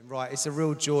Right, it's a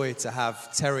real joy to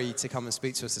have Terry to come and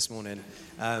speak to us this morning.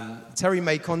 Terry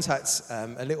made contact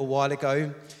a little while ago,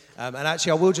 and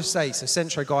actually I will just say, so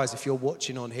Centro guys, if you're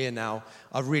watching on here now,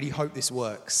 I really hope this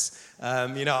works.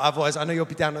 Otherwise I know you'll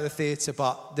be down at the theatre,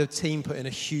 but the team put in a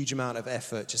huge amount of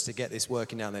effort just to get this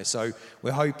working down there. So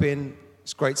we're hoping,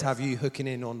 it's great to have you hooking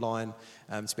in online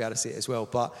to be able to see it as well.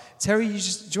 But Terry,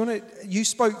 you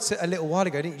spoke to a little while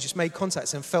ago, didn't you? You just made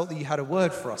contacts and felt that you had a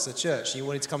word for us at church and you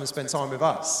wanted to come and spend time with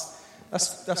us.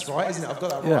 That's right, isn't it? I've got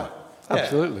that right. Yeah,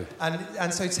 absolutely.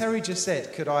 And so Terry just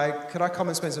said, could I come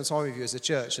and spend some time with you as a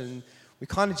church? And we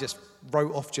kind of just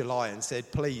wrote off July and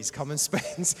said, please come and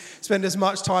spend as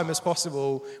much time as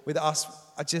possible with us.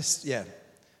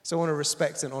 So I want to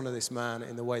respect and honour this man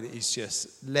in the way that he's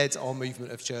just led our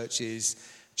movement of churches,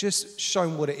 just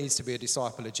shown what it is to be a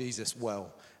disciple of Jesus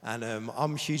well. And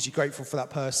I'm hugely grateful for that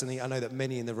personally. I know that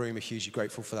many in the room are hugely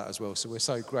grateful for that as well. So we're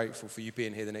so grateful for you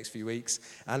being here the next few weeks.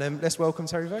 And let's welcome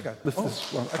Terry Virgo. Lift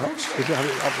this one up. Could you have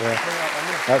it up there?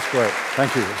 That's great.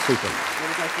 Thank you. That's super.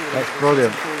 That's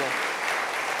brilliant.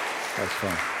 That's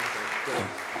fine.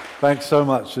 Thanks so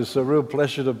much. It's a real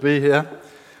pleasure to be here,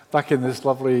 back in this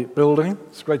lovely building.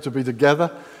 It's great to be together.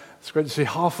 It's great to see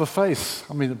half a face.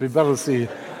 I mean, it'd be better to see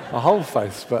a whole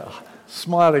face, but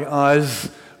smiling eyes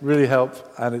really help,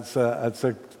 and it's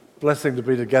a blessing to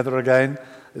be together again.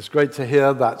 It's great to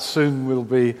hear that soon we'll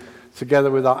be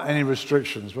together without any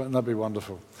restrictions. Wouldn't that be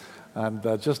wonderful? And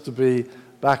just to be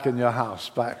back in your house,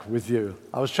 back with you.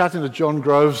 I was chatting to John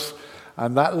Groves,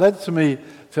 and that led to me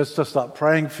just to start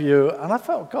praying for you, and I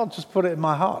felt God just put it in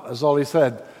my heart, as Ollie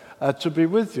said, to be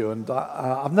with you. And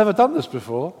I've never done this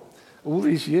before. All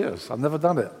these years, I've never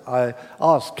done it. I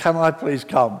asked, can I please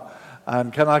come?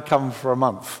 And can I come for a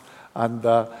month? And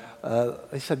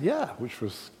they said, yeah, which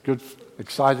was good,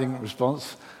 exciting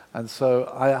response. And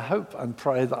so I hope and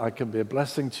pray that I can be a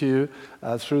blessing to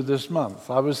you through this month.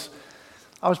 I was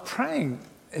praying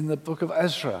in the book of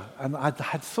Ezra, and I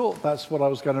had thought that's what I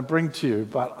was going to bring to you,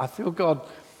 but I feel God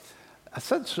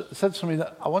said to me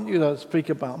that I want you to speak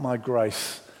about my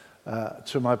grace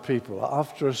to my people.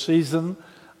 After a season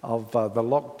of the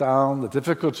lockdown, the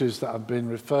difficulties that have been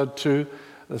referred to,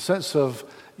 the sense of,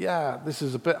 this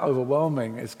is a bit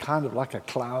overwhelming. It's kind of like a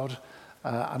cloud.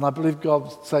 And I believe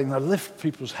God's saying, now lift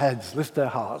people's heads, lift their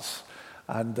hearts.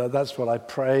 And that's what I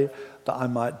pray that I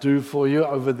might do for you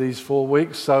over these 4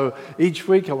 weeks. So each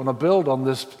week I want to build on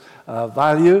this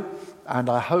value, and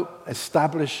I hope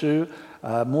establish you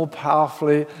more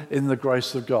powerfully in the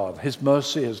grace of God, His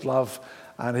mercy, His love,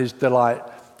 and His delight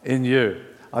in you.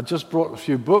 I just brought a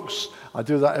few books. I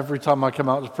do that every time I come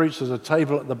out to preach. There's a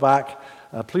table at the back.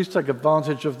 Please take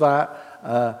advantage of that.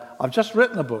 I've just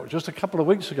written a book. Just a couple of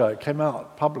weeks ago, it came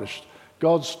out, published.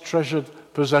 God's Treasured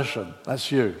Possession.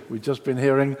 That's you. We've just been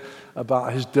hearing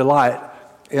about His delight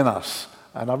in us.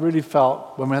 And I really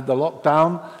felt when we had the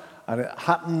lockdown, and it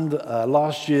happened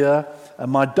last year, and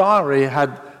my diary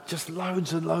had just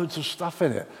loads and loads of stuff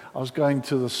in it. I was going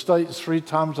to the States 3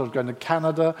 times. I was going to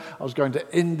Canada. I was going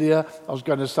to India. I was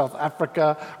going to South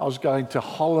Africa. I was going to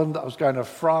Holland. I was going to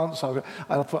France. I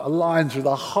put a line through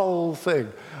the whole thing.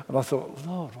 And I thought,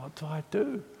 Lord, what do I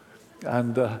do?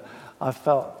 And I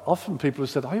felt, often people have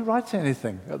said, are you writing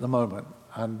anything at the moment?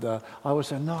 And I always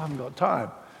say, no, I haven't got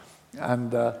time.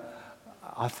 And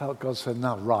I felt God said,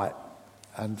 no, write.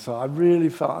 And so I really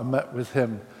felt I met with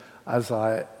Him as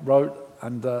I wrote.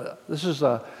 And this is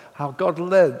how God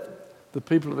led the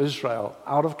people of Israel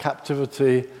out of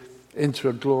captivity into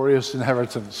a glorious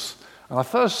inheritance. And I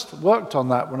first worked on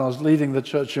that when I was leading the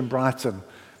church in Brighton.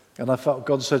 And I felt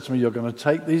God said to me, you're going to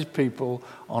take these people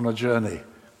on a journey.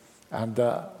 And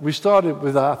we started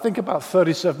with, I think, about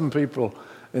 37 people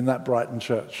in that Brighton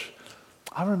church.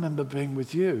 I remember being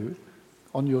with you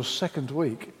on your second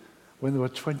week when there were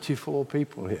 24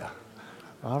 people here.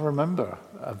 I remember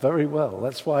very well.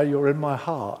 That's why you're in my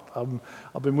heart.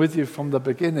 I've been with you from the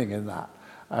beginning in that.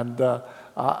 And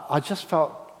I just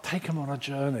felt, take them on a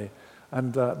journey.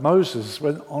 And Moses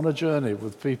went on a journey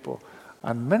with people.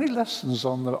 And many lessons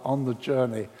on the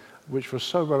journey which were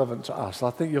so relevant to us. I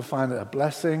think you'll find it a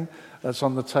blessing that's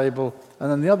on the table.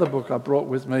 And then the other book I brought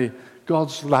with me,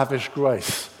 God's Lavish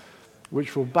Grace,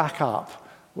 which will back up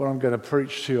what I'm going to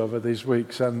preach to you over these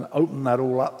weeks and open that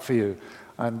all up for you.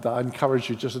 And I encourage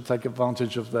you just to take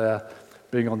advantage of their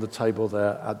being on the table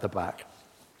there at the back.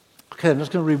 Okay, I'm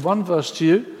just going to read one verse to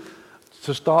you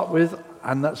to start with,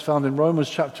 and that's found in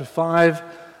Romans chapter 5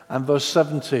 and verse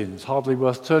 17. It's hardly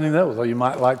worth turning there, although you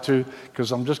might like to,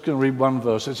 because I'm just going to read one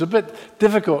verse. It's a bit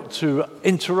difficult to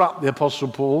interrupt the Apostle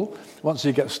Paul once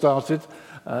he gets started.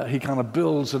 He kind of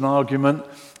builds an argument,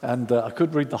 and I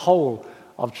could read the whole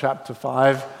of chapter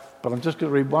 5, but I'm just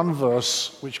going to read one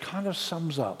verse which kind of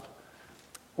sums up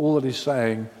all that he's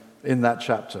saying in that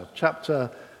chapter.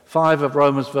 Chapter 5 of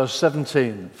Romans, verse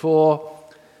 17.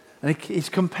 And he's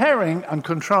comparing and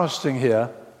contrasting here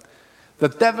the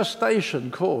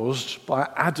devastation caused by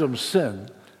Adam's sin,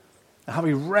 how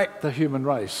he wrecked the human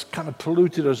race, kind of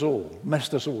polluted us all,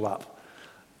 messed us all up.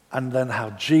 And then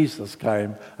how Jesus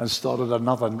came and started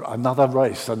another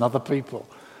race, another people.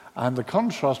 And the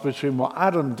contrast between what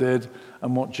Adam did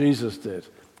and what Jesus did.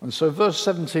 And so verse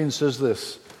 17 says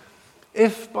this: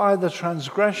 if by the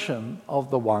transgression of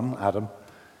the one, Adam,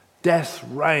 death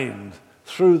reigned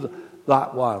through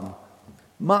that one,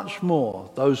 much more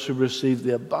those who receive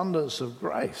the abundance of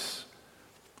grace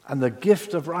and the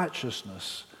gift of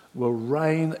righteousness will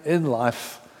reign in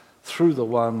life through the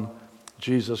one,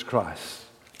 Jesus Christ.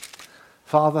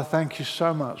 Father, thank you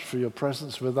so much for your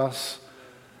presence with us.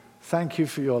 Thank you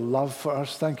for your love for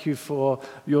us. Thank you for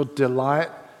your delight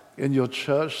in your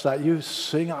church that you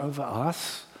sing over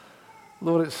us.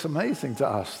 Lord, it's amazing to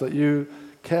us that you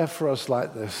care for us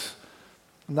like this.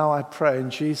 Now I pray in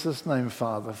Jesus' name,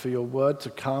 Father, for your word to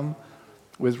come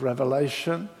with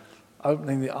revelation,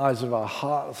 opening the eyes of our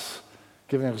hearts,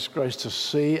 giving us grace to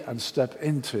see and step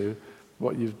into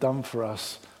what you've done for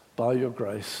us by your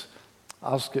grace.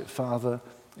 Ask it, Father,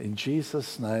 in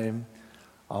Jesus' name.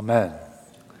 Amen.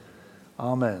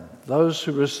 Amen. Those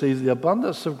who receive the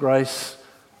abundance of grace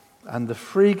and the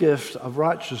free gift of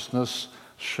righteousness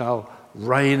shall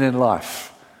reign in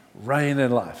life. Reign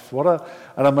in life. What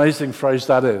an amazing phrase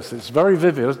that is. It's very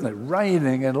vivid, isn't it?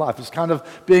 Reigning in life. It's kind of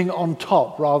being on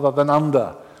top rather than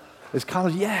under. It's kind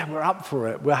of, yeah, we're up for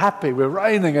it. We're happy. We're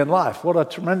reigning in life. What a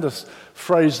tremendous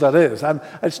phrase that is. And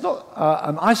it's not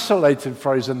an isolated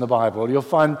phrase in the Bible. You'll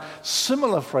find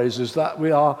similar phrases that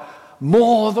we are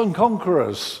more than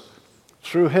conquerors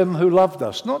through him who loved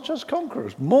us. Not just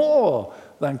conquerors, more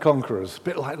than conquerors. A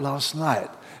bit like last night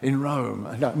in Rome.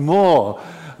 More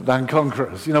than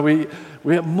conquerors. You know,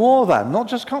 we're more than, not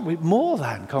just conquerors, we're more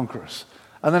than conquerors.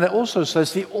 And then it also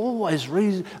says he always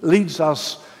leads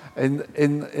us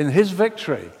in his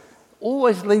victory.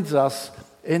 Always leads us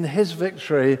in his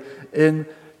victory, in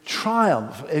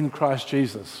triumph in Christ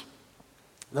Jesus.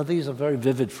 Now these are very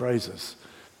vivid phrases.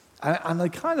 And they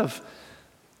kind of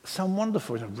sound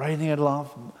wonderful. You know, reigning in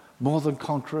love, more than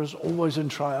conquerors, always in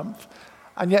triumph.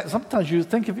 And yet sometimes you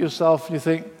think of yourself and you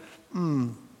think,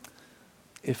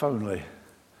 if only.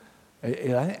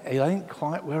 It ain't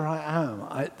quite where I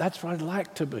am. That's where I'd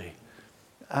like to be.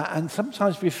 And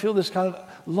sometimes we feel this kind of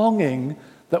longing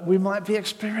that we might be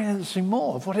experiencing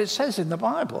more of what it says in the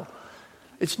Bible.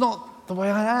 It's not the way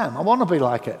I am. I want to be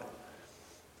like it.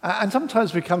 And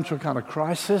sometimes we come to a kind of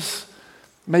crisis.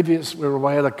 Maybe we're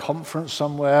away at a conference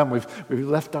somewhere and we've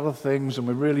left other things and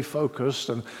we're really focused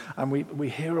and we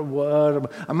hear a word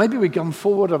and maybe we come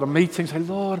forward at a meeting and say,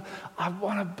 Lord, I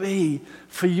want to be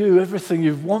for you everything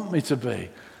you want me to be.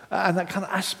 And that kind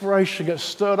of aspiration gets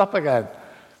stirred up again.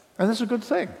 And that's a good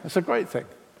thing. It's a great thing.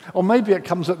 Or maybe it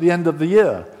comes at the end of the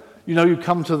year. You know, you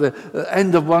come to the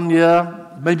end of one year,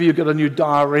 maybe you've got a new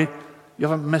diary, you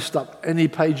haven't messed up any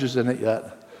pages in it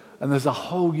yet. And there's a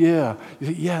whole year. You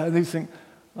think, yeah, and you think,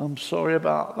 I'm sorry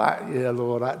about that year,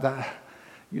 Lord.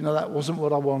 That wasn't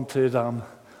what I wanted. I'm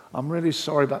really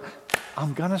sorry, but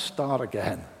I'm going to start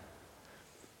again.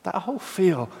 That whole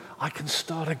feel, I can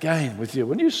start again with you.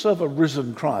 When you serve a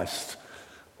risen Christ,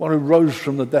 one who rose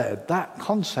from the dead, that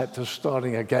concept of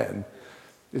starting again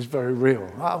is very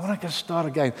real. I want to start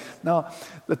again. Now,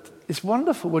 it's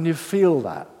wonderful when you feel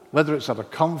that, whether it's at a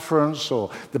conference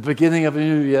or the beginning of a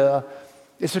new year.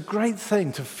 It's a great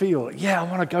thing to feel, yeah, I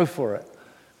want to go for it.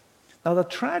 Now, the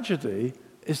tragedy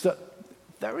is that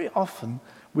very often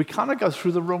we kind of go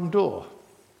through the wrong door.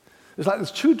 It's like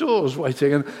there's two doors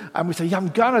waiting, and we say, yeah, I'm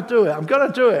going to do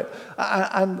it.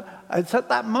 And it's at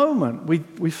that moment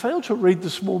we fail to read the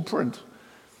small print.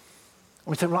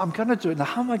 We say, well, I'm going to do it. Now,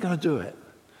 how am I going to do it?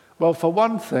 Well, for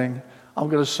one thing, I'm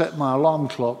going to set my alarm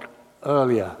clock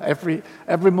earlier.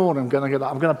 Every morning I'm going to get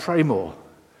up. I'm going to pray more.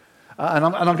 And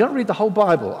I'm going to read the whole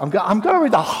Bible. I'm going to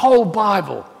read the whole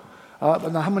Bible.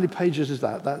 But now, how many pages is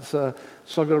that? So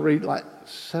I've got to read like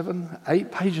 7,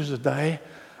 8 pages a day.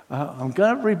 I'm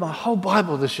going to read my whole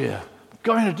Bible this year. I'm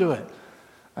going to do it.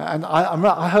 And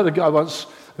I heard a guy once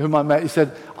whom I met. He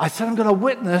said, I'm going to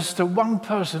witness to one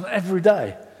person every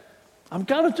day. I'm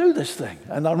going to do this thing.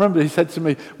 And I remember he said to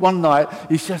me one night,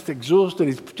 he's just exhausted.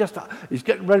 He's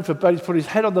getting ready for bed. He's put his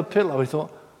head on the pillow. He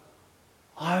thought,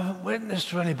 I haven't witnessed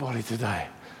to anybody today.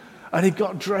 And he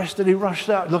got dressed and he rushed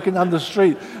out looking down the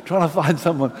street trying to find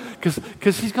someone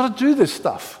because he's got to do this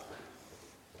stuff.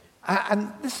 And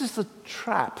this is the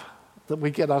trap that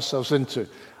we get ourselves into.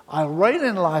 I'll reign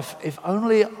in life if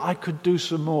only I could do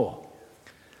some more.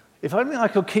 If only I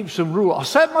could keep some rules. I'll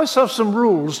set myself some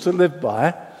rules to live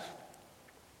by,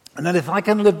 and then if I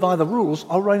can live by the rules,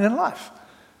 I'll reign in life.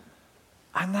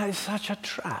 And that is such a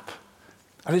trap.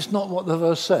 And it's not what the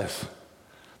verse says.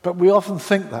 But we often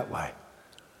think that way.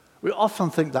 We often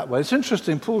think that way. It's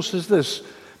interesting, Paul says this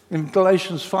in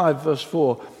Galatians 5, verse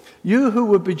 4. You who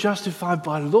would be justified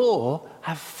by law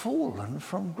have fallen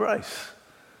from grace.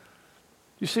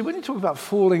 You see, when you talk about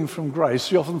falling from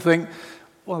grace, you often think,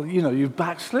 well, you've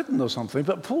backslidden or something,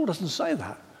 but Paul doesn't say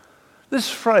that. This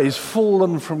phrase,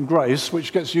 fallen from grace,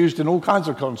 which gets used in all kinds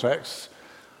of contexts,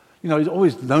 he's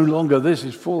always no longer this,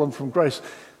 he's fallen from grace.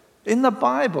 In the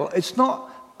Bible, it's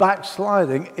not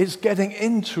backsliding, it's getting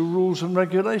into rules and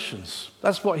regulations.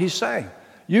 That's what he's saying.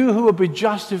 You who will be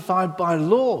justified by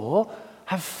law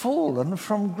have fallen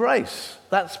from grace.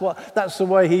 That's the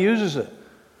way he uses it.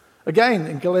 Again,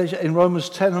 in Romans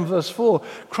 10 and verse 4,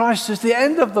 Christ is the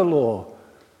end of the law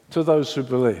to those who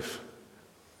believe.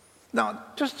 Now,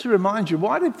 just to remind you,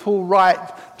 why did Paul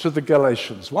write to the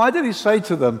Galatians? Why did he say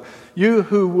to them, you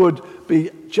who would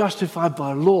be justified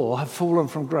by law have fallen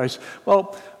from grace?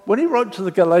 Well, when he wrote to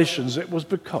the Galatians, it was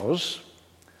because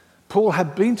Paul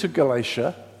had been to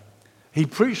Galatia, he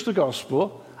preached the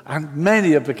gospel, and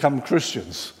many have become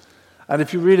Christians. And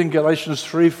if you read in Galatians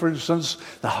 3, for instance,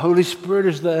 the Holy Spirit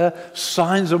is there,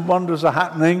 signs and wonders are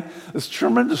happening, there's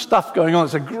tremendous stuff going on.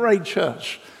 It's a great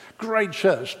church. Great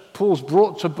church. Paul's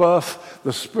brought to birth.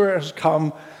 The Spirit has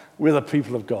come with the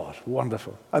people of God.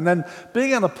 Wonderful. And then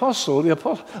being an apostle, the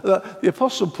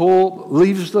apostle Paul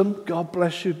leaves them. God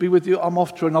bless you, be with you. I'm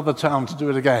off to another town to do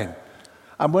it again.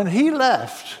 And when he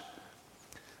left,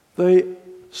 the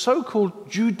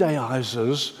so-called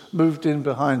Judaizers moved in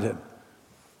behind him.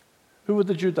 Who were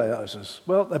the Judaizers?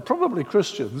 Well, they're probably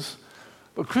Christians,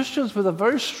 but Christians with a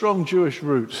very strong Jewish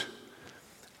root.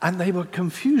 And they were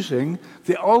confusing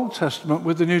the Old Testament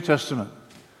with the New Testament.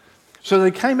 So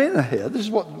they came in here, this is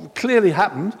what clearly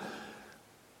happened,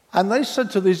 and they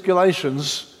said to these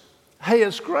Galatians, hey,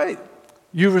 it's great,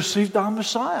 you received our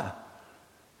Messiah.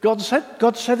 God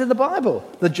said in the Bible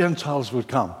the Gentiles would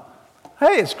come.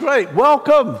 Hey, it's great,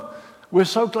 welcome. We're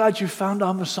so glad you found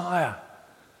our Messiah.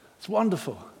 It's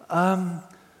wonderful.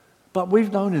 But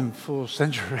we've known him for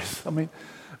centuries. I mean,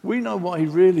 we know what he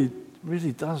really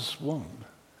does want.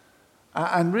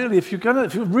 And really, if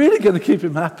you're really going to keep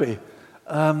him happy,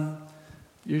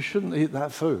 you shouldn't eat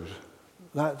that food.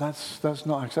 That's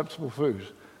not acceptable food.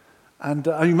 And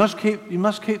you must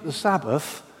keep the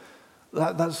Sabbath.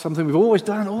 That's something we've always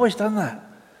done that.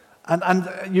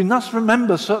 And you must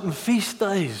remember certain feast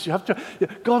days.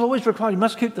 God always requires you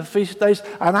must keep the feast days,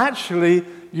 and actually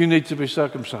you need to be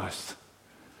circumcised.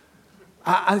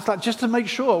 And it's like just to make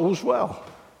sure all's well.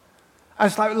 And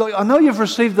it's like, look, I know you've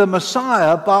received the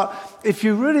Messiah, but if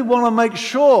you really want to make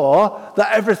sure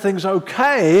that everything's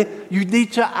okay, you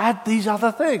need to add these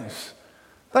other things.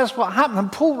 That's what happened.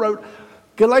 And Paul wrote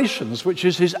Galatians, which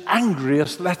is his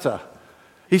angriest letter.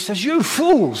 He says, you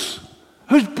fools,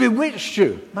 who's bewitched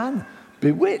you? Man,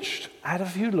 bewitched. Add a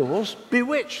few laws.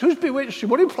 Bewitched. Who's bewitched you?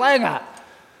 What are you playing at?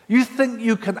 You think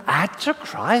you can add to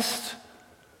Christ?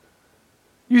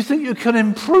 You think you can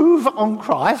improve on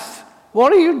Christ?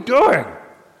 What are you doing?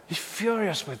 He's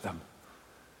furious with them.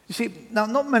 You see, now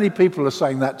not many people are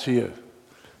saying that to you.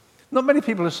 Not many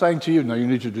people are saying to you, no, you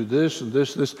need to do this and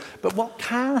this, this. But what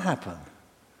can happen?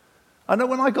 I know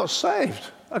when I got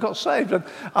saved, and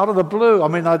out of the blue, I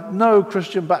mean, I had no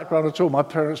Christian background at all. My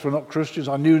parents were not Christians.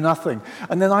 I knew nothing.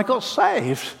 And then I got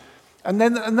saved. And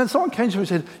then someone came to me and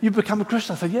said, you've become a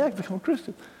Christian. I said, yeah, I've become a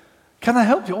Christian. Can I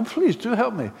help you? Oh, please, do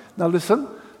help me. Now listen.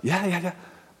 Yeah.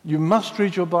 You must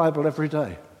read your Bible every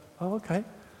day. Oh, okay.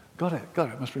 Got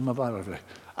it. Must read my Bible every day.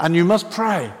 And you must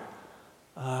pray.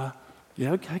 Yeah,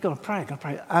 okay, got to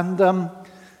pray. And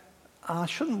I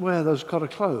shouldn't wear those kind of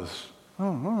clothes. Oh,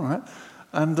 all right.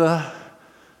 And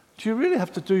do you really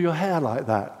have to do your hair like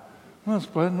that? Oh, that's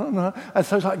brilliant. No. And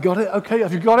so it's like, got it? Okay,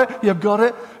 have you got it? You've got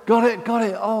it? Got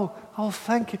it. Oh,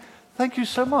 thank you. Thank you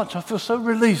so much. I feel so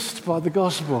released by the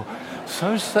gospel.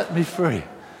 So set me free.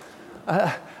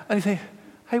 And you think,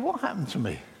 hey, what happened to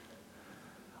me?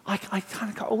 I kind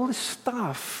of got all this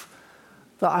stuff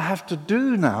that I have to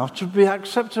do now to be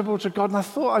acceptable to God. And I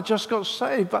thought I just got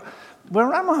saved, but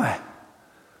where am I?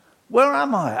 Where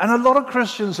am I? And a lot of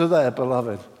Christians are there,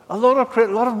 beloved. A lot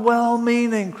of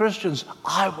well-meaning Christians.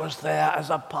 I was there as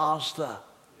a pastor.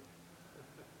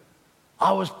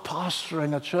 I was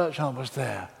pastoring a church. I was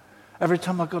there. Every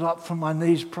time I got up from my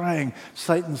knees praying,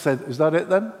 Satan said, is that it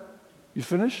then? You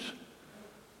finished?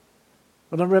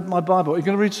 When I read my Bible, are you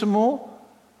going to read some more?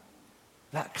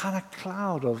 that kind of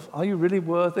cloud of, are you really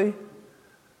worthy?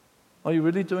 Are you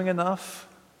really doing enough?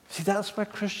 See, that's where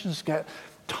Christians get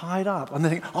tied up. And they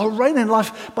think, I'll reign in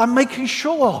life by making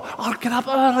sure I'll get up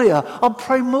earlier, I'll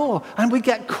pray more. And we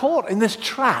get caught in this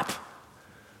trap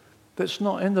that's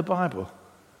not in the Bible.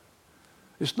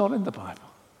 It's not in the Bible.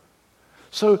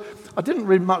 So I didn't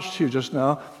read much to you just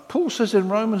now. Paul says in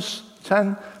Romans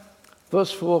 10,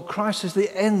 verse 4, Christ is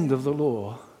the end of the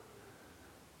law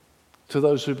to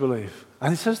those who believe.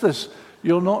 And he says this,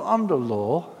 you're not under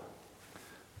law,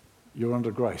 you're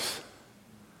under grace.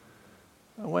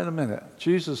 Now, wait a minute.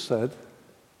 Jesus said,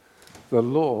 the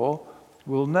law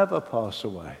will never pass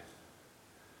away.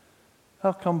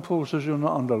 How come Paul says you're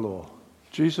not under law?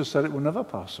 Jesus said it will never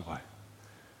pass away.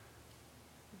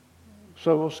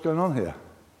 So what's going on here?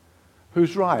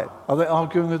 Who's right? Are they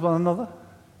arguing with one another?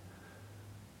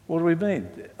 What do we mean?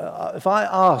 If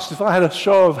I had a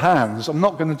show of hands, I'm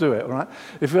not going to do it, all right?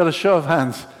 If we had a show of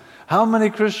hands, how many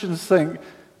Christians think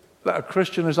that a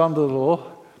Christian is under the law?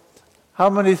 How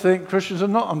many think Christians are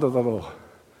not under the law?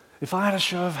 If I had a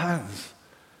show of hands,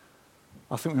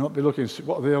 I think we might be looking to see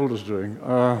what are the elders doing.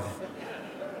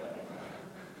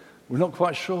 We're not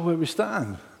quite sure where we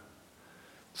stand.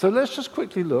 So let's just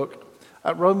quickly look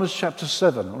at Romans chapter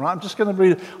 7. All right? I'm just going to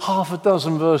read half a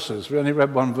dozen verses. We only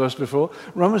read one verse before.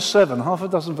 Romans 7, half a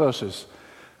dozen verses.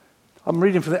 I'm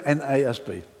reading from the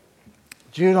NASB.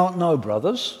 Do you not know,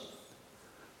 brothers,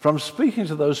 from speaking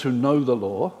to those who know the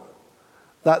law,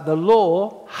 that the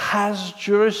law has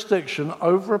jurisdiction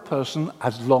over a person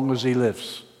as long as he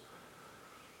lives?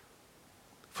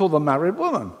 For the married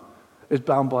woman is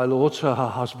bound by law to her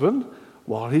husband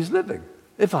while he's living.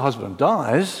 If her husband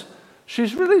dies,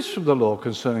 she's released from the law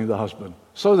concerning the husband.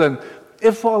 So then,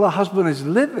 if while her husband is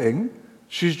living,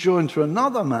 she's joined to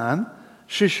another man,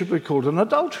 she should be called an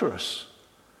adulteress.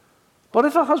 But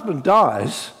if her husband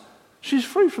dies, she's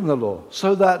free from the law,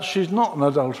 so that she's not an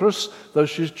adulteress, though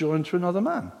she's joined to another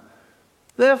man.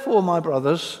 Therefore, my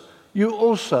brothers, you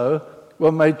also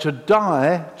were made to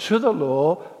die to the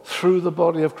law through the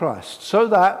body of Christ, so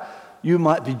that you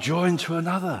might be joined to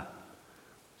another,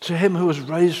 to him who was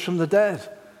raised from the dead,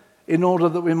 in order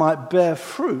that we might bear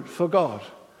fruit for God.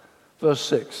 Verse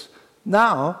 6,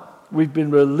 now we've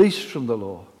been released from the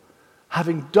law,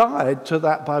 having died to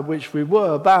that by which we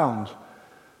were bound,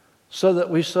 so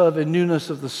that we serve in newness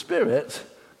of the Spirit,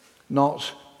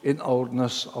 not in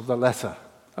oldness of the letter.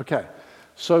 Okay,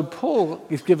 so Paul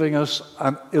is giving us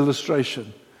an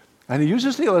illustration, and he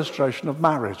uses the illustration of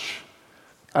marriage.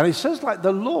 And he says, like,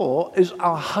 the law is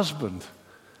our husband.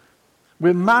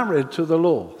 We're married to the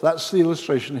law. That's the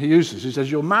illustration he uses. He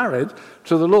says, you're married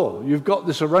to the law. You've got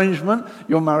this arrangement,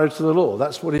 you're married to the law.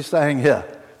 That's what he's saying here.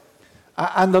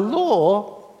 And the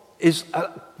law is a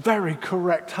very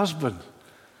correct husband.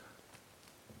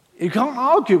 You can't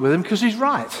argue with him because he's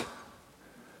right.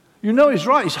 You know he's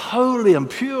right. He's holy and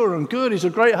pure and good. He's a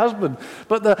great husband.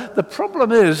 But the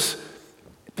problem is,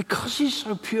 because he's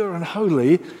so pure and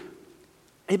holy,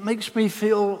 it makes me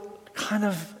feel kind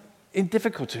of in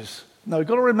difficulties. Now, you've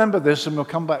got to remember this, and we'll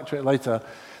come back to it later.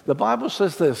 The Bible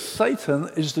says this, Satan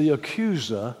is the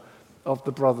accuser of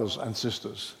the brothers and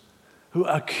sisters, who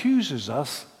accuses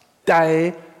us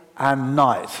day and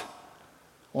night.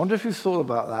 I wonder if you've thought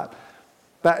about that.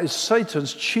 That is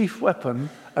Satan's chief weapon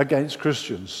against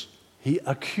Christians. He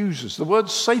accuses. The word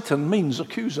Satan means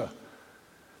accuser.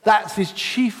 That's his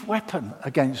chief weapon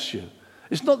against you.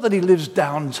 It's not that he lives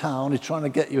downtown, he's trying to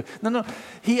get you. No,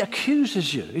 he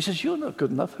accuses you. He says, you're not good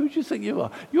enough. Who do you think you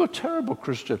are? You're a terrible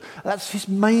Christian. That's his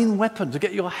main weapon, to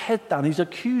get your head down. He's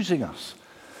accusing us.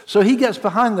 So he gets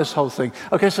behind this whole thing.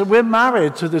 Okay, so we're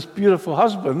married to this beautiful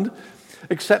husband,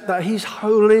 except that he's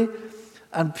holy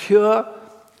and pure,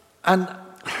 and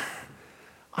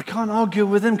I can't argue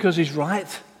with him because he's right.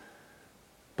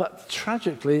 But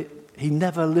tragically, he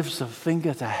never lifts a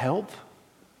finger to help.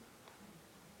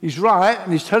 He's right,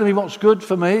 and he's telling me what's good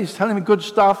for me. He's telling me good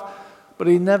stuff, but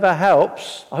he never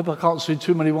helps. I hope I can't see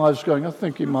too many wives going, I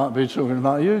think he might be talking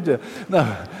about you, dear.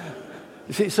 No.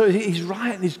 You see, so he's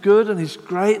right, and he's good, and he's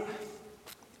great,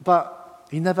 but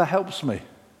he never helps me.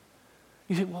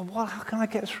 You think, well, how can I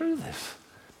get through this?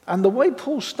 And the way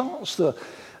Paul starts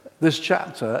this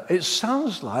chapter, it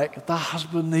sounds like the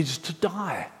husband needs to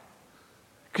die.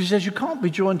 Because he says you can't be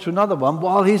joined to another one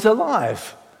while he's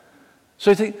alive. So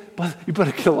you think, well, you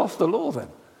better kill off the law then.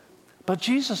 But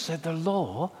Jesus said the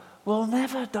law will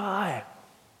never die.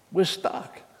 We're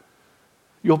stuck.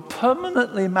 You're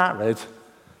permanently married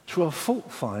to a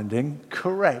fault-finding,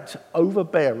 correct,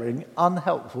 overbearing,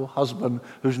 unhelpful husband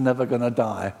who's never going to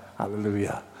die.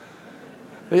 Hallelujah.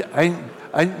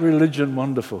 Ain't religion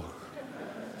wonderful?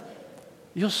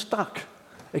 You're stuck.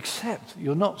 Except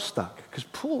you're not stuck, because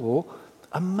Paul,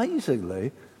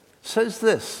 amazingly, says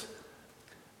this.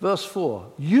 Verse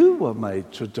 4, you were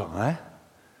made to die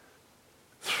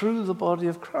through the body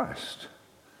of Christ.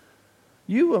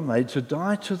 You were made to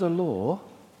die to the law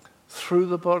through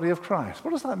the body of Christ.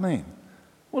 What does that mean?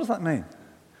 What does that mean?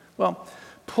 Well,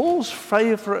 Paul's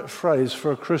favorite phrase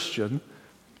for a Christian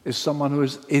is someone who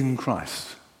is in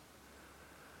Christ.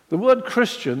 The word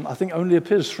Christian, I think, only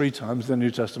appears 3 times in the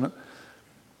New Testament.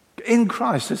 In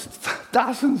Christ, there's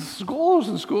dozens, scores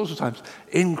and scores of times.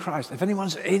 In Christ. If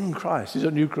anyone's in Christ, he's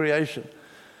a new creation.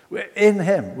 We're in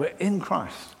him. We're in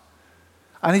Christ.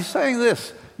 And he's saying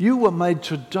this, you were made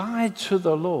to die to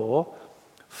the law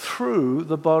through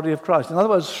the body of Christ. In other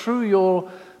words, through your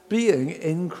being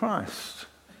in Christ.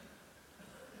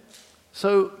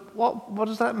 So what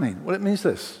does that mean? Well, it means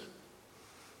this.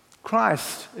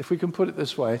 Christ, if we can put it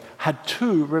this way, had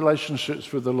 2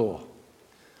 relationships with the law.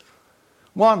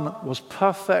 One was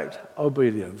perfect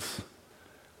obedience,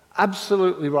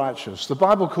 absolutely righteous. The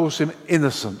Bible calls him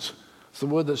innocent. It's the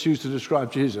word that's used to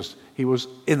describe Jesus. He was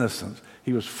innocent.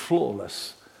 He was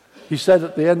flawless. He said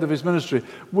at the end of his ministry,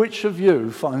 which of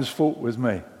you finds fault with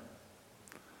me?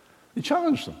 He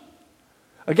challenged them.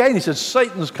 Again, he said,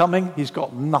 Satan's coming. He's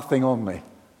got nothing on me.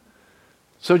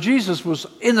 So Jesus was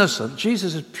innocent.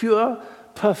 Jesus is pure,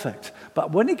 perfect.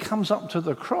 But when he comes up to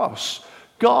the cross,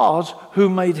 God, who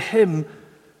made him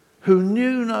who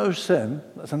knew no sin,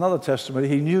 that's another testimony,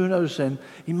 he knew no sin,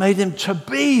 he made him to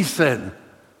be sin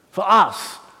for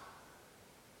us.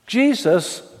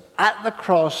 Jesus at the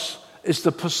cross is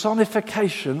the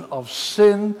personification of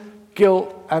sin,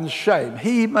 guilt, and shame.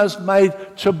 He was made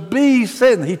to be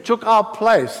sin. He took our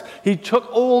place. He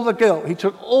took all the guilt. He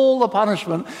took all the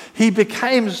punishment. He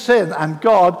became sin, and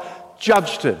God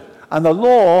judged him. And the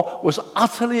law was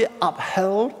utterly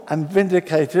upheld and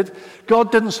vindicated.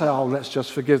 God didn't say, oh, let's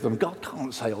just forgive them. God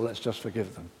can't say, oh, let's just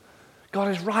forgive them. God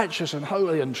is righteous and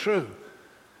holy and true.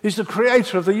 He's the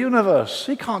creator of the universe.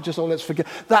 He can't just, oh, let's forgive.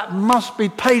 That must be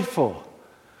paid for.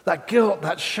 That guilt,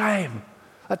 that shame,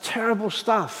 that terrible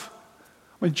stuff.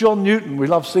 I mean, John Newton, we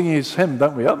love singing his hymn,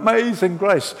 don't we? Amazing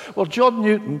Grace. Well, John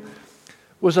Newton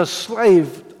was a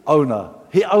slave owner.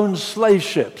 He owned slave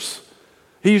ships.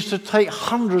 He used to take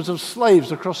hundreds of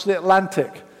slaves across the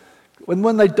Atlantic.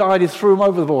 When they died, he threw them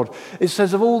overboard. It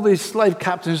says of all these slave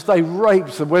captains, they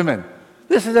raped the women.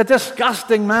 This is a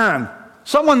disgusting man.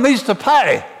 Someone needs to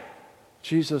pay.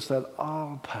 Jesus said,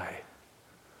 I'll pay.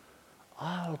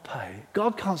 I'll pay.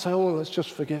 God can't say, oh, let's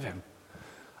just forgive him.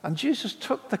 And Jesus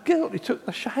took the guilt. He took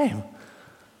the shame.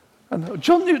 And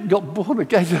John Newton got born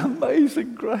again.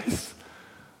 Amazing grace.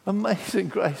 Amazing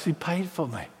grace. He paid for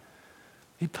me.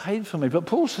 He paid for me. But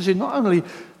Paul says he not only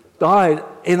died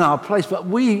in our place, but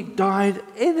we died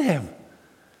in him.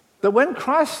 That when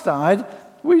Christ died,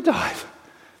 we died.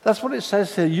 That's what it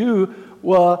says here. You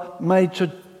were made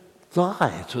to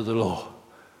die to the law.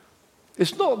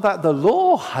 It's not that the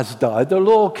law has died. The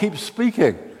law keeps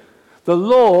speaking. The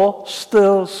law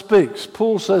still speaks.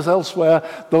 Paul says elsewhere,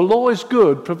 the law is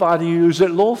good provided you use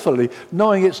it lawfully,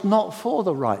 knowing it's not for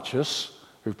the righteous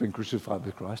who've been crucified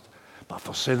with Christ, but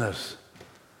for sinners.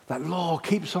 That law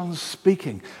keeps on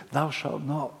speaking. Thou shalt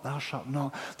not, thou shalt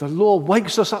not. The law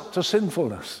wakes us up to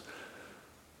sinfulness.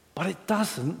 But it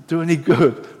doesn't do any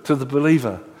good to the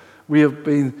believer. We have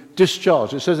been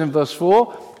discharged. It says in verse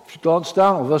 4, if you glance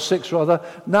down, or verse 6 rather,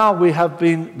 now we have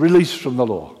been released from the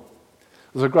law.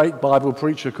 There's a great Bible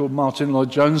preacher called Martin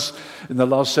Lloyd-Jones in the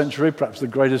last century, perhaps the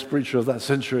greatest preacher of that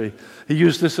century. He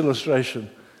used this illustration.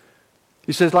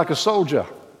 He says, like a soldier,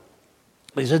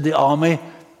 he's in the army,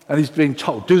 and he's being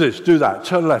told, do this, do that,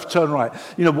 turn left, turn right.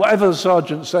 You know, whatever the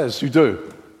sergeant says, you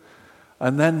do.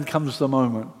 And then comes the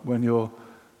moment when you're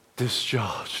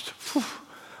discharged.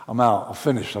 I'm out, I've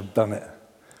finished, I've done it.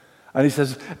 And he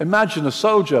says, imagine a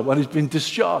soldier when he's been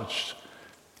discharged.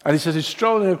 And he says he's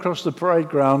strolling across the parade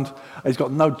ground. He's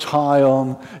got no tie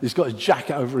on. He's got his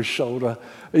jacket over his shoulder.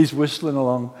 He's whistling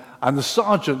along. And the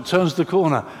sergeant turns the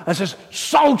corner and says,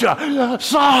 soldier,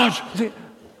 Sarge!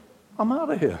 I'm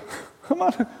out of here. I'm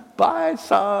out of here. Bye,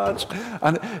 Sarge.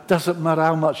 And it doesn't matter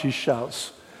how much he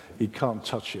shouts, he can't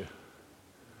touch you.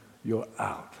 You're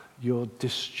out. You're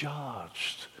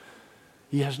discharged.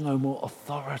 He has no more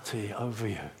authority over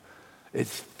you.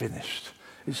 It's finished.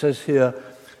 It says here,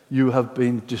 you have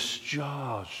been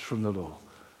discharged from the law.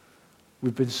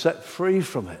 We've been set free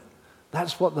from it.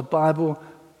 That's what the Bible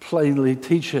plainly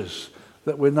teaches,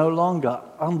 that we're no longer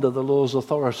under the law's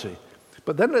authority.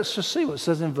 But then let's just see what it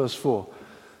says in verse 4.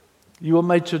 You were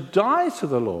made to die to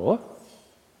the law.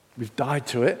 We've died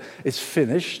to it. It's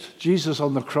finished. Jesus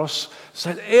on the cross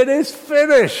said, it is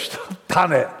finished. I've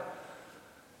done it.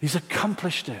 He's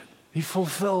accomplished it. He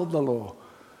fulfilled the law.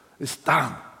 It's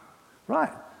done.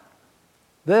 Right.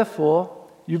 Therefore,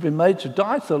 you've been made to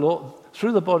die to the law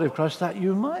through the body of Christ that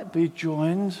you might be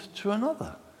joined to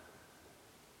another.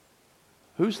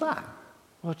 Who's that?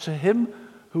 Well, to him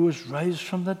who was raised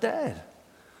from the dead.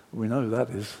 We know who that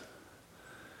is.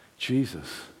 Jesus.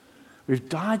 We've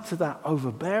died to that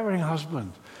overbearing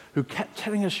husband who kept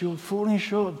telling us, you're falling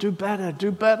short, do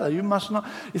better, you must not.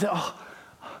 You say,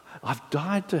 I've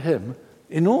died to him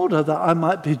in order that I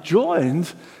might be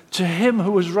joined to him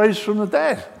who was raised from the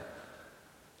dead.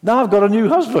 Now I've got a new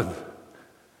husband.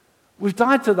 We've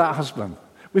died to that husband.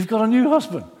 We've got a new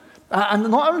husband. And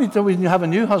not only do we have a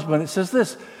new husband, it says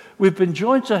this, we've been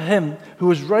joined to him who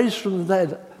was raised from the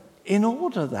dead in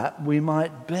order that we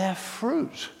might bear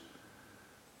fruit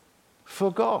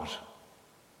for God.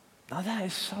 Now that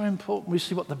is so important. We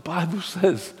see what the Bible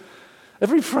says.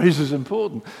 Every phrase is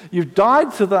important. You've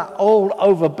died to that old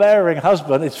overbearing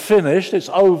husband. It's finished. It's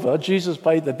over. Jesus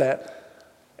paid the debt.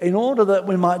 In order that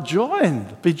we might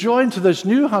be joined to this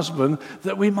new husband,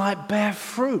 that we might bear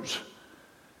fruit.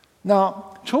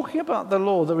 Now, talking about the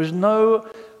law, there is no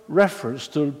reference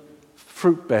to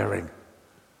fruit bearing.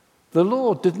 The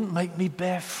law didn't make me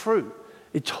bear fruit.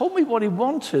 It told me what he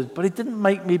wanted, but it didn't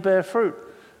make me bear fruit.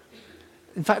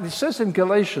 In fact, it says in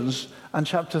Galatians and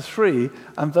chapter 3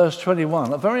 and verse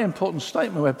 21, a very important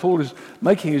statement where Paul is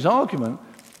making his argument.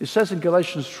 It says in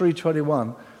Galatians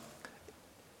 3:21,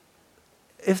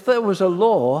 if there was a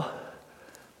law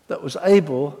that was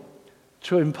able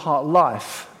to impart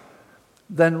life,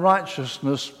 then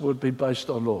righteousness would be based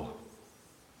on law.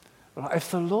 Right?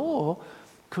 If the law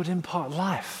could impart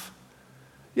life,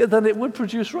 then it would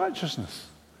produce righteousness.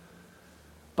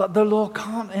 But the law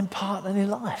can't impart any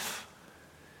life.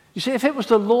 You see, if it was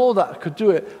the law that could do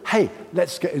it, hey,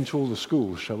 let's get into all the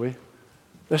schools, shall we?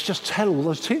 Let's just tell all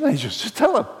those teenagers, just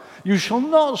tell them, you shall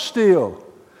not steal.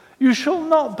 You shall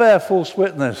not bear false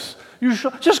witness. You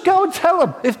shall just go and tell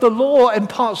them. If the law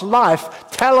imparts life,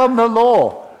 tell them the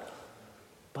law.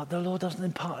 But the law doesn't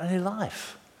impart any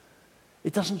life.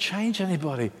 It doesn't change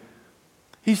anybody.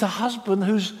 He's a husband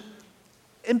who's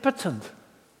impotent.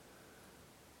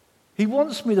 He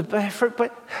wants me to bear fruit,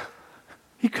 but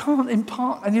he can't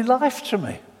impart any life to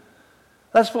me.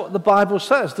 That's what the Bible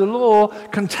says. The law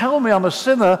can tell me I'm a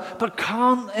sinner, but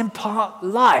can't impart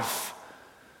life.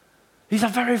 He's a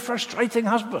very frustrating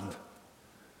husband.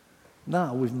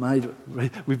 Now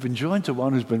we've been joined to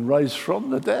one who's been raised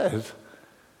from the dead,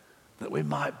 that we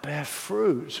might bear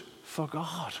fruit for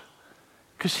God.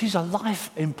 Because he's a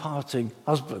life-imparting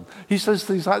husband. He says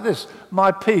things like this,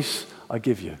 my peace I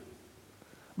give you.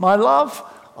 My love,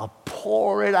 I'll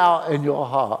pour it out in your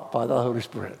heart by the Holy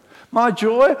Spirit. My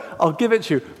joy, I'll give it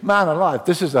to you. Man alive,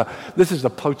 this is a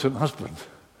potent husband.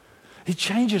 He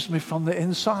changes me from the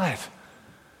inside.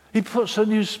 He puts a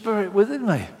new spirit within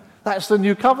me. That's the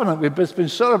new covenant we've been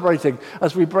celebrating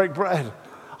as we break bread.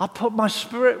 I put my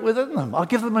spirit within them. I'll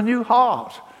give them a new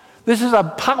heart. This is a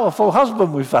powerful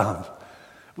husband we found.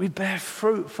 We bear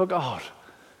fruit for God.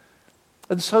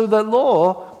 And so the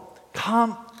law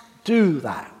can't do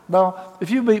that. Now, if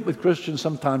you meet with Christians,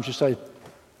 sometimes you say,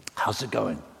 how's it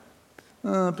going?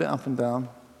 A bit up and down.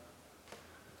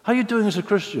 How are you doing as a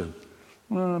Christian?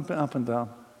 A bit up and down.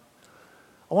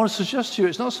 I want to suggest to you,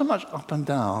 it's not so much up and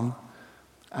down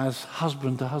as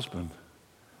husband to husband.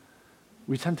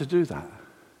 We tend to do that.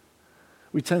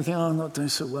 We tend to think, I'm not doing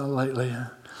so well lately.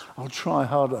 I'll try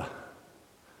harder.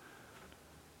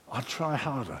 I'll try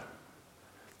harder.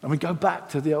 And we go back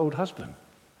to the old husband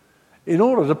in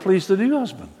order to please the new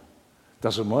husband.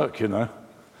 Doesn't work, you know.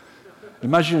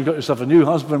 Imagine you've got yourself a new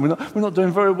husband. We're not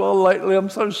doing very well lately. I'm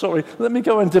so sorry. Let me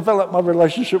go and develop my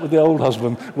relationship with the old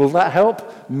husband. Will that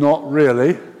help? Not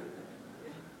really.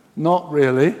 Not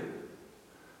really.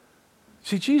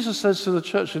 See, Jesus says to the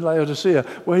church in Laodicea,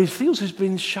 where he feels he's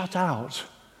been shut out.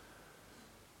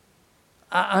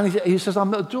 And he says,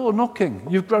 I'm at the door knocking.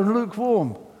 You've grown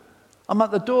lukewarm. I'm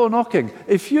at the door knocking.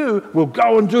 If you will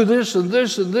go and do this and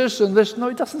this and this and this. No,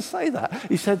 he doesn't say that.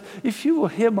 He said, if you will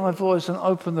hear my voice and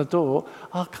open the door,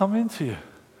 I'll come into you.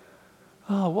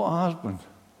 Oh, what a husband.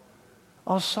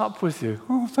 I'll sup with you.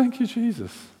 Oh, thank you,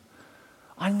 Jesus.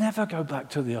 I never go back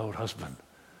to the old husband.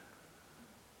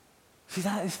 See,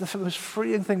 that is the most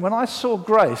freeing thing. When I saw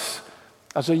Grace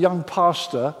as a young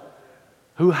pastor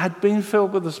who had been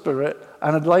filled with the Spirit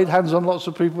and had laid hands on lots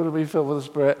of people to be filled with the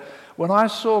Spirit, when I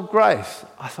saw Grace,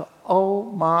 I thought, oh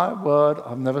my word,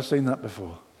 I've never seen that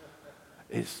before.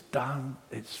 It's done,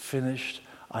 it's finished.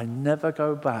 I never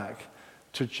go back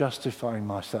to justifying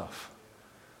myself.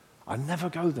 I never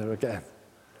go there again.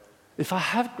 If I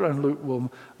have grown lukewarm,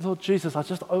 Lord Jesus, I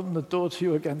just open the door to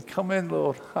you again. Come in,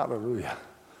 Lord. Hallelujah.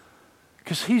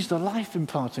 Because he's the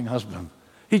life-imparting husband.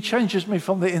 He changes me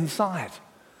from the inside.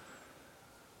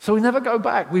 So we never go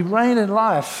back. We reign in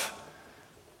life,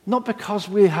 not because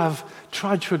we have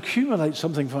tried to accumulate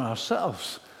something for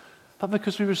ourselves, but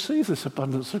because we receive this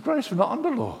abundance of grace. We're not under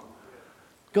law.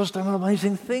 God's done an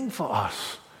amazing thing for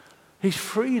us. He's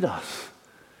freed us.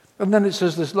 And then it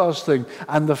says this last thing,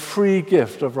 and the free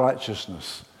gift of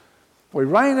righteousness. We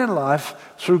reign in life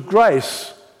through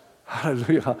grace.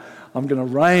 Hallelujah. I'm going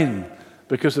to reign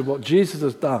because of what Jesus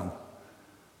has done.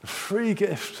 The free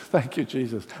gift, thank you,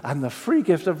 Jesus, and the free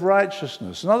gift of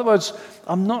righteousness. In other words,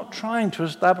 I'm not trying to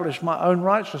establish my own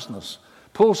righteousness.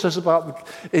 Paul says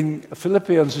in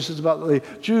Philippians, he says about the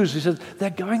Jews, he says, they're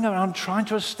going around trying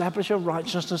to establish a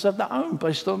righteousness of their own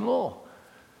based on law,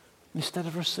 instead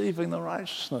of receiving the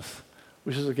righteousness,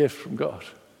 which is a gift from God.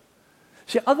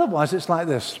 See, otherwise it's like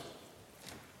this.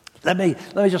 Let me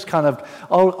just kind of,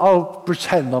 I'll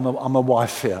pretend I'm a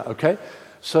wife here, okay?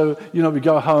 So, we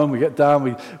go home, we get down,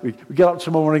 we get up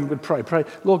tomorrow morning, we pray.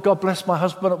 Lord, God bless my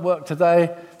husband at work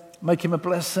today. Make him a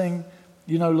blessing.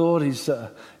 Lord, he's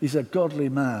a godly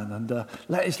man, and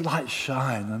let his light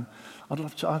shine. And I'd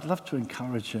love to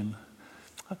encourage him.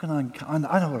 How can I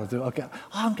know what I'll do.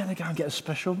 I'm going to go and get a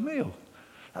special meal.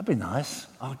 That'd be nice.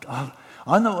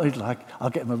 I know what he'd like. I'll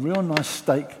get him a real nice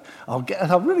steak.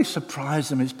 I'll really surprise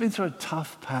him. He's been through a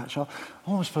tough patch. I'm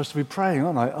almost supposed to be praying,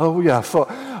 aren't I? Oh, yeah, I thought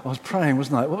I was praying,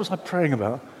 wasn't I? What was I praying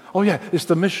about? Oh, yeah, it's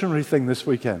the missionary thing this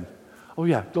weekend. Oh,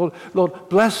 yeah, Lord,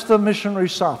 bless the missionary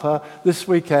supper this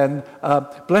weekend.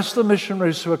 Bless the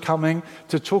missionaries who are coming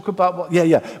to talk about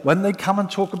when they come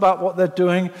and talk about what they're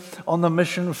doing on the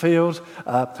mission field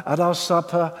at our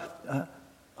supper.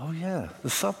 The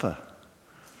supper.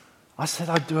 I said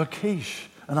I'd do a quiche,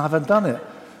 and I haven't done it.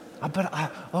 I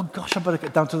better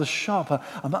get down to the shop.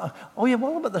 What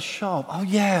about the shop? Oh,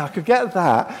 yeah, I could get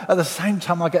that. At the same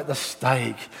time, I get the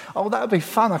steak. Oh, that would be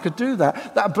fun. I could do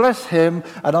that. That'd bless him,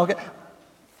 and I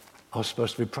was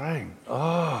supposed to be praying.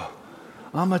 Oh,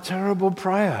 I'm a terrible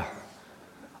prayer.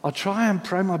 I'll try and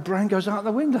pray. My brain goes out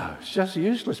the window. It's just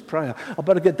useless prayer. I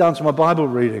better get down to my Bible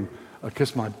reading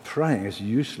because my praying is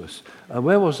useless.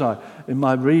 Where was I in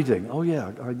my reading? Oh,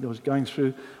 yeah, I was going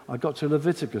through. I got to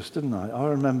Leviticus, didn't I? I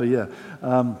remember, yeah.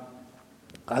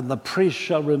 And the priest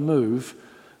shall remove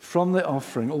from the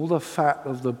offering all the fat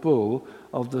of the bull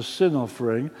of the sin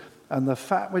offering, and the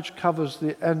fat which covers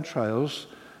the entrails,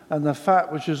 and the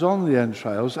fat which is on the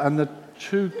entrails, and the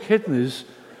 2 kidneys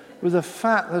with the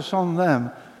fat that's on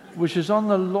them, which is on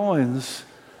the loins,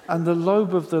 and the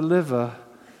lobe of the liver,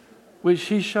 which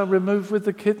he shall remove with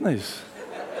the kidneys.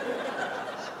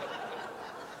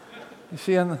 You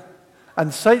see,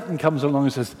 and Satan comes along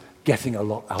and says, getting a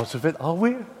lot out of it, are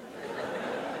we?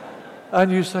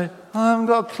 And you say, I haven't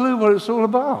got a clue what it's all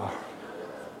about.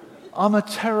 I'm a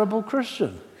terrible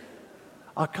Christian.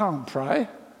 I can't pray.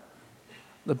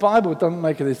 The Bible doesn't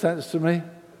make any sense to me.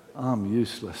 I'm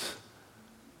useless.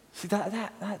 See,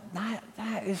 that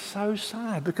is so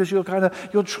sad because you're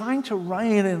trying to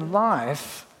reign in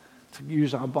life, to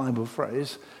use our Bible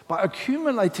phrase, by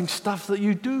accumulating stuff that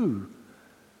you do.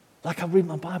 Like I read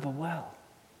my Bible well.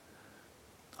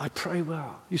 I pray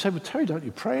well. You say, well, Terry, don't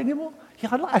you pray anymore? Yeah,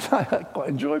 I quite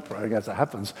enjoy praying as it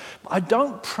happens. But I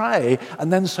don't pray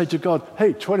and then say to God,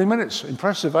 hey, 20 minutes,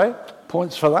 impressive, eh?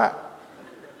 Points for that.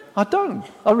 I don't.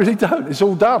 I really don't. It's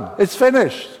all done. It's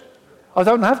finished. I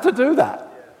don't have to do that.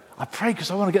 I pray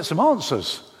because I want to get some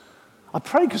answers. I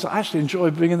pray because I actually enjoy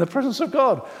being in the presence of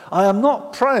God. I am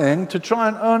not praying to try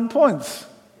and earn points.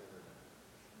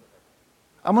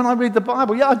 And when I read the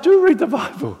Bible, yeah, I do read the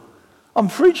Bible. I'm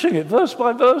preaching it verse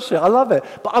by verse here. I love it.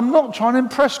 But I'm not trying to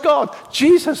impress God.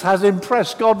 Jesus has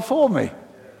impressed God for me.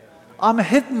 I'm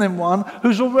hidden in one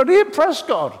who's already impressed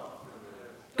God.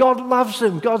 God loves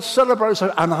him. God celebrates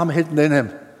him. And I'm hidden in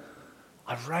him.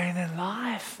 I reign in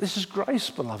life. This is grace,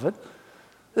 beloved.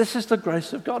 This is the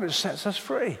grace of God. It sets us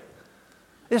free.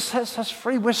 It sets us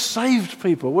free. We're saved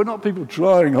people. We're not people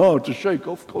trying hard to shake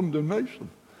off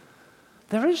condemnation.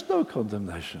 There is no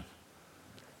condemnation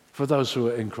for those who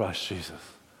are in Christ Jesus.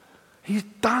 He's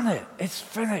done it. It's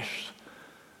finished.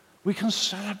 We can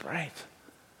celebrate.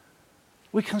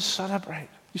 We can celebrate.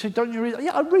 You say, don't you read?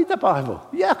 Yeah, I read the Bible.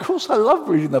 Yeah, of course I love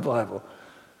reading the Bible.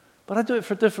 But I do it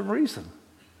for a different reason.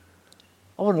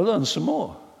 I want to learn some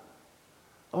more.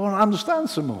 I want to understand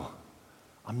some more.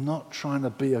 I'm not trying to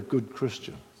be a good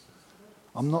Christian.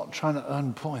 I'm not trying to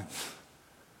earn points.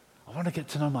 I want to get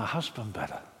to know my husband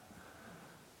better.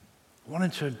 I want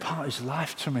him to impart his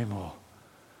life to me more.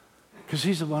 Because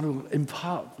he's the one who will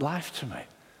impart life to me.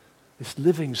 this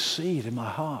living seed in my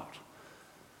heart.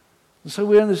 And so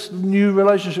we're in this new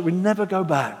relationship. We never go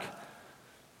back.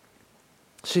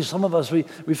 See, some of us, we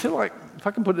feel like, if I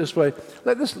can put it this way,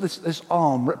 like this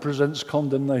arm represents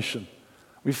condemnation.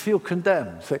 We feel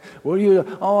condemned. Think,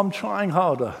 I'm trying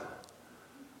harder.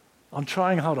 I'm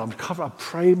trying harder. I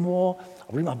pray more.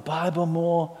 I read my Bible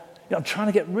more. I'm trying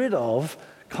to get rid of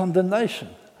condemnation.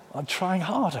 I'm trying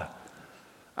harder.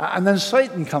 And then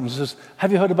Satan comes and says,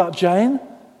 have you heard about Jane?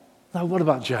 No, what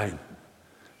about Jane?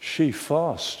 She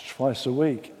fasts twice a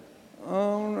week.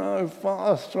 Oh no,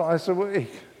 fast twice a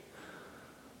week.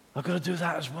 I've got to do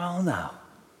that as well now.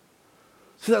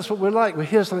 See, that's what we're like. We're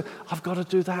here, so I've got to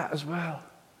do that as well.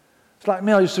 It's like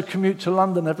me, I used to commute to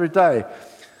London every day.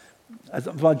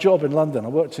 My job in London, I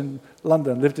worked in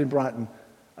London, lived in Brighton,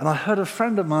 and I heard a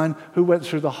friend of mine who went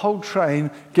through the whole train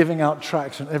giving out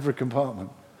tracts in every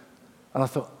compartment. And I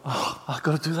thought, I've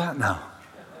got to do that now.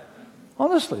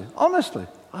 Honestly,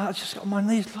 I just got on my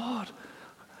knees, Lord,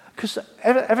 because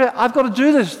I've got to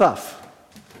do this stuff.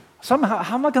 Somehow,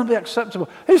 how am I going to be acceptable?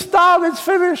 It's done, it's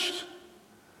finished.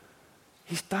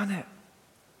 He's done it.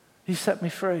 He set me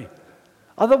free.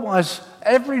 Otherwise,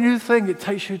 every new thing, it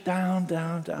takes you down,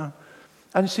 down, down.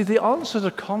 And you see, the answer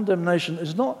to condemnation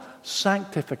is not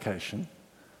sanctification.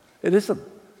 It isn't.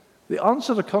 The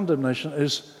answer to condemnation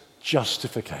is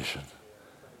justification.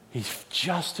 He's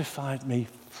justified me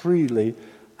freely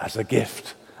as a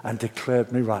gift and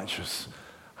declared me righteous.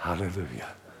 Hallelujah.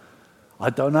 I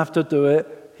don't have to do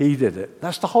it. He did it.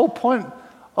 That's the whole point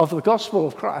of the gospel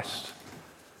of Christ.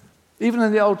 Even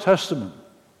in the Old Testament,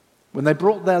 when they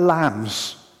brought their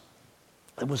lambs,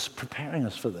 it was preparing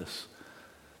us for this.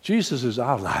 Jesus is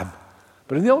our lamb.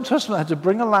 But in the Old Testament, they had to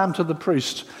bring a lamb to the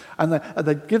priest, and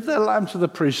they'd give their lamb to the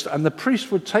priest, and the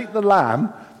priest would take the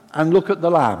lamb and look at the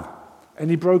lamb.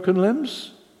 Any broken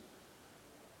limbs?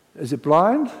 Is it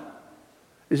blind?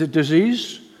 Is it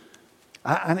diseased?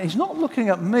 And he's not looking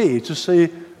at me to see,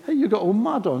 hey, you've got all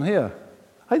mud on here.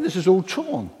 Hey, this is all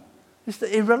torn. It's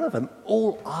irrelevant.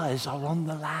 All eyes are on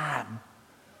the lamb.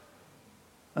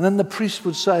 And then the priest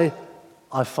would say,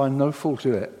 I find no fault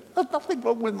in it. There's nothing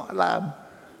wrong with my lamb.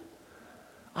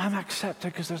 I'm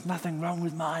accepted because there's nothing wrong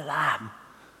with my lamb.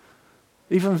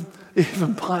 Even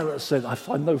Pilate said, I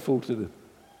find no fault in it.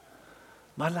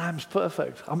 My lamb's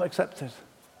perfect. I'm accepted.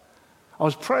 I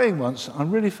was praying once. I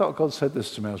really felt God said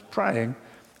this to me. I was praying,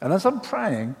 and as I'm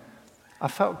praying, I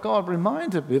felt God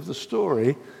reminded me of the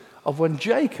story of when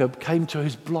Jacob came to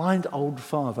his blind old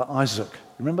father, Isaac.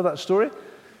 Remember that story?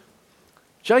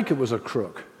 Jacob was a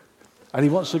crook, and he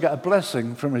wants to get a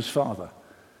blessing from his father.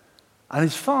 And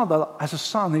his father has a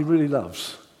son he really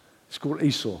loves. It's called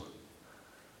Esau.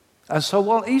 And so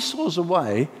while Esau's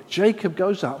away, Jacob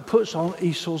goes out, puts on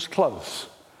Esau's clothes,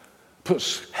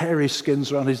 puts hairy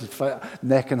skins around his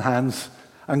neck and hands,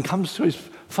 and comes to his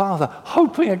father,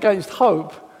 hoping against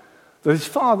hope that his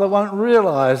father won't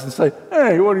realize and say,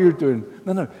 hey, what are you doing?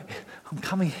 No, I'm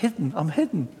coming hidden. I'm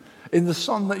hidden in the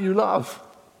son that you love.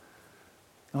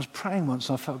 I was praying once,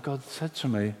 and I felt God said to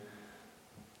me,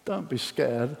 don't be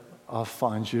scared. I'll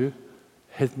find you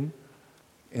hidden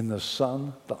in the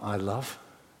son that I love,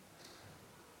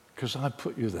 because I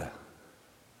put you there.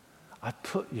 I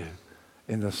put you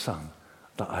in the son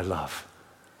that I love,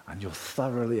 and you're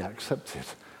thoroughly accepted,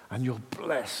 and you're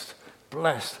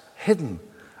blessed, hidden.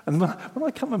 And when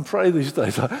I come and pray these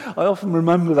days, I often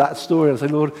remember that story. I say,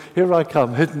 Lord, here I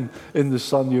come, hidden in the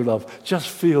son you love. Just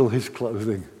feel his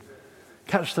clothing.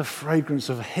 Catch the fragrance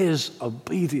of his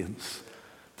obedience.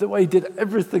 The way he did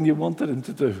everything you wanted him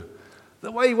to do.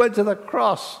 The way he went to the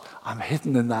cross. I'm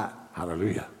hidden in that.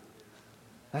 Hallelujah.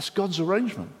 That's God's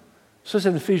arrangement. It says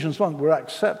in Ephesians 1, we're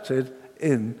accepted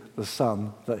in the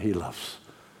Son that he loves.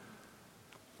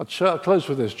 I'll close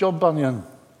with this. John Bunyan,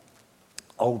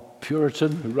 old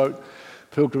Puritan who wrote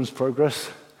Pilgrim's Progress,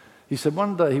 he said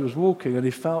one day he was walking and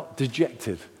he felt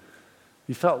dejected.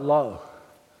 He felt low.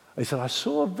 He said, I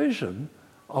saw a vision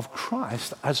of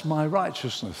Christ as my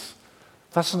righteousness.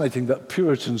 Fascinating that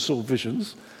Puritans saw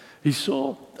visions. He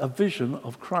saw a vision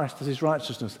of Christ as his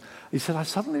righteousness. He said, I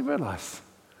suddenly realized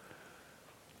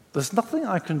there's nothing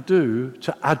I can do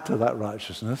to add to that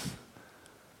righteousness,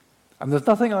 and there's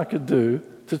nothing I can do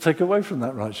to take away from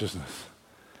that righteousness.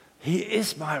 He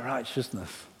is my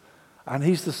righteousness, and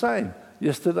he's the same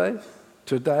yesterday,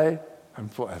 today,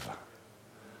 and forever.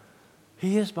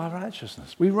 He is my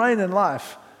righteousness. We reign in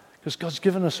life because God's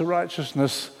given us a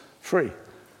righteousness free.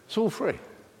 It's all free.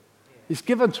 It's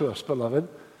given to us, beloved.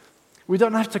 We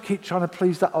don't have to keep trying to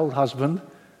please that old husband.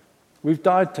 We've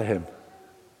died to him.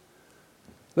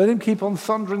 Let him keep on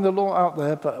thundering the law out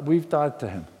there, but we've died to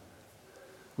him.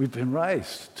 We've been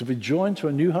raised to be joined to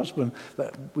a new husband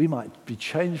that we might be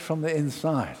changed from the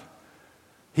inside.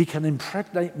 He can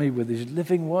impregnate me with his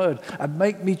living word and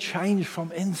make me change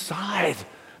from inside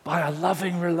by a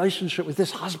loving relationship with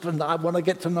this husband that I want to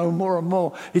get to know more and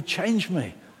more. He changed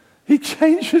me. He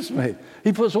changes me.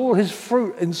 He puts all his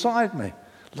fruit inside me.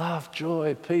 Love,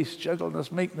 joy, peace,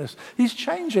 gentleness, meekness. He's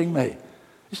changing me.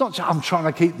 It's not just I'm trying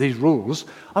to keep these rules.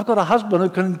 I've got a husband who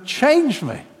can change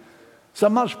me. It's a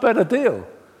much better deal.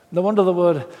 No wonder the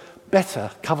word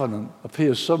better, covenant,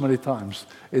 appears so many times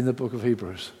in the book of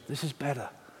Hebrews. This is better.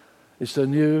 It's the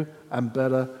new and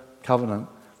better covenant.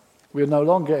 We're no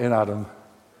longer in Adam.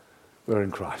 We're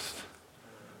in Christ.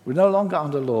 We're no longer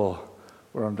under law.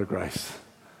 We're under grace.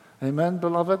 Amen,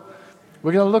 beloved?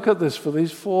 We're going to look at this for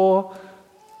these 4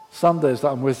 Sundays that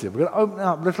I'm with you. We're going to open it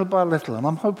up little by little, and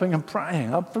I'm hoping and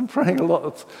praying. I've been praying a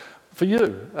lot for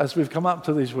you as we've come up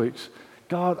to these weeks.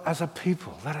 God, as a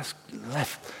people, let us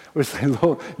lift. We say,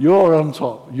 Lord, you're on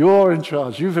top. You're in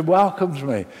charge. You've welcomed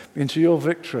me into your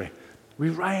victory. We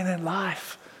reign in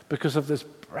life because of this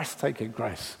breathtaking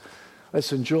grace.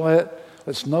 Let's enjoy it.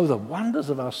 Let's know the wonders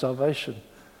of our salvation.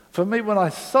 For me, when I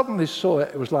suddenly saw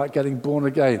it, it was like getting born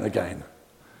again.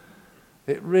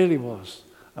 It really was.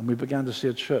 And we began to see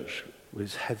a church with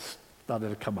its heads started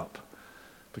to come up.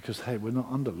 Because, hey, we're not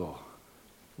under law.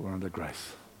 We're under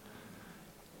grace.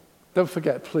 Don't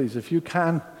forget, please, if you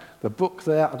can, the book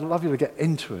there, I'd love you to get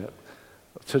into it.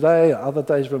 Today, other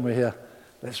days when we're here,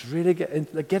 let's really get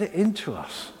it into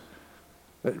us.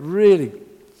 It really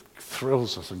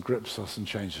thrills us and grips us and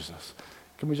changes us.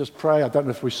 Can we just pray? I don't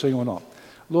know if we sing or not.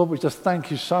 Lord, we just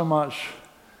thank you so much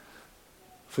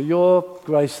for your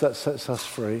grace that sets us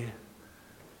free.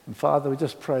 And Father, we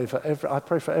just pray I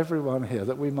pray for everyone here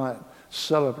that we might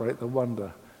celebrate the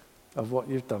wonder of what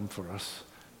you've done for us.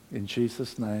 In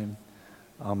Jesus' name,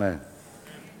 amen.